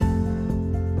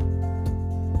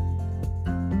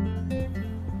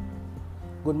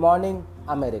Good morning,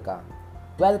 America.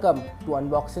 Welcome to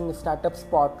Unboxing Startups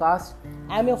podcast.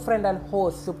 I'm your friend and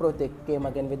host Supratik, came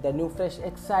again with the new, fresh,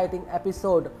 exciting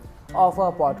episode of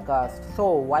our podcast.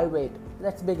 So, why wait?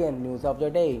 Let's begin. News of the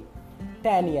day.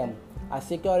 Tanium, a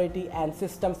security and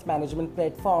systems management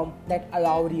platform that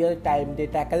allow real-time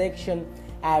data collection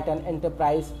at an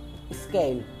enterprise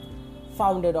scale.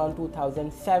 Founded on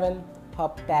 2007,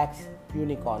 HubTax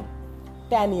unicorn.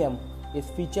 Tanium is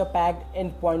feature-packed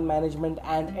endpoint management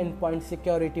and endpoint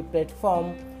security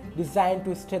platform designed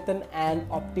to strengthen and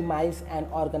optimize an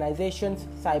organization's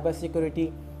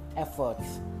cybersecurity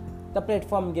efforts. The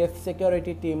platform gives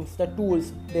security teams the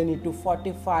tools they need to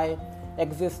fortify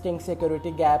existing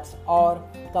security gaps or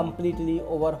completely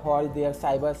overhaul their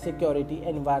cybersecurity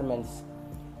environments,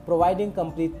 providing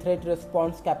complete threat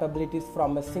response capabilities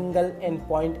from a single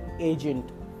endpoint agent,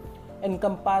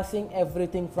 encompassing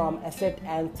everything from asset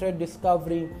and threat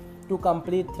discovery to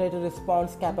complete threat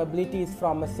response capabilities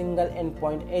from a single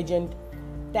endpoint agent.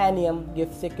 Tanium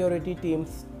gives security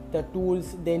teams the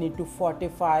tools they need to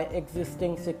fortify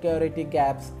existing security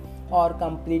gaps or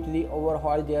completely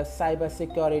overhaul their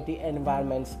cybersecurity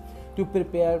environments to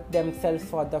prepare themselves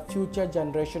for the future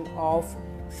generation of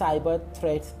cyber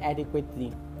threats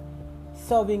adequately.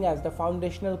 Serving as the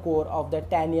foundational core of the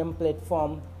Tanium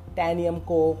platform, Tanium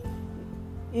Core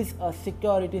is a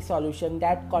security solution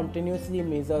that continuously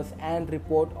measures and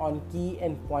reports on key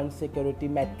endpoint security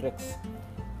metrics.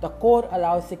 The core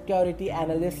allows security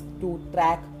analysts to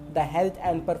track the health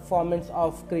and performance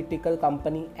of critical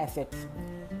company assets.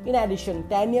 In addition,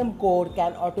 Tanium Core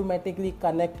can automatically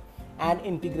connect and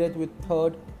integrate with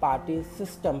third-party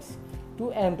systems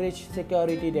to enrich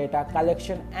security data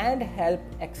collection and help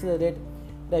accelerate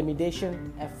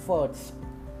remediation efforts.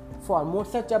 For more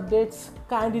such updates,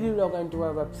 kindly log into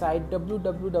our website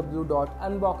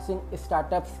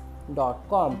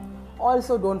www.unboxingstartups.com.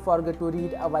 Also, don't forget to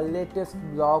read our latest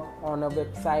blog on our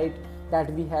website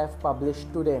that we have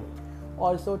published today.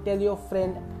 Also, tell your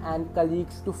friend and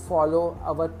colleagues to follow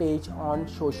our page on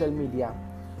social media.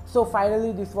 So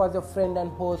finally, this was your friend and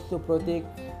host Supratik.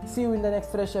 See you in the next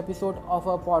fresh episode of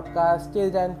our podcast. Till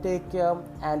then, take care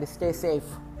and stay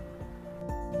safe.